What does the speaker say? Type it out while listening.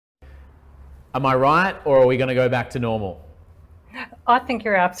Am I right, or are we going to go back to normal? I think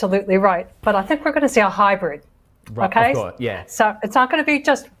you're absolutely right, but I think we're going to see a hybrid. Right, of Okay, course, yeah. so it's not going to be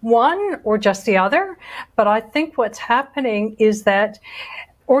just one or just the other, but I think what's happening is that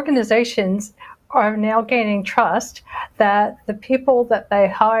organizations are now gaining trust that the people that they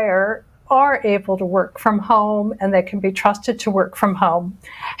hire are able to work from home and they can be trusted to work from home.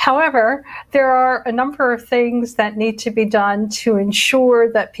 However, there are a number of things that need to be done to ensure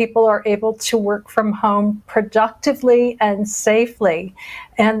that people are able to work from home productively and safely.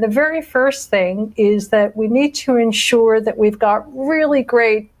 And the very first thing is that we need to ensure that we've got really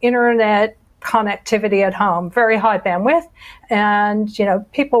great internet connectivity at home, very high bandwidth. And,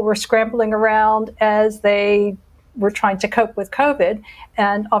 people were scrambling around as they were trying to cope with COVID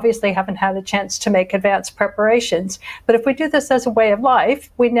and obviously haven't had a chance to make advanced preparations. But if we do this as a way of life,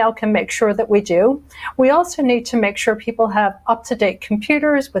 we now can make sure that we do. We also need to make sure people have up-to-date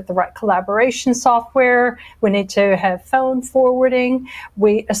computers with the right collaboration software. We need to have phone forwarding.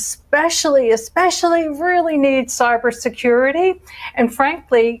 We especially really need cybersecurity. And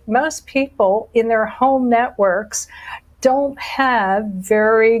frankly, most people in their home networks don't have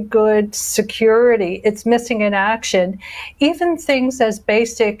very good security. It's missing in action. Even things as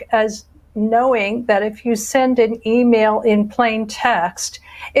basic as knowing that if you send an email in plain text,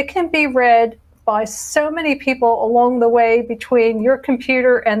 it can be read by so many people along the way between your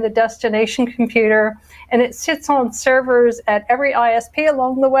computer and the destination computer, and it sits on servers at every ISP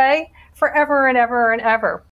along the way forever and ever and ever.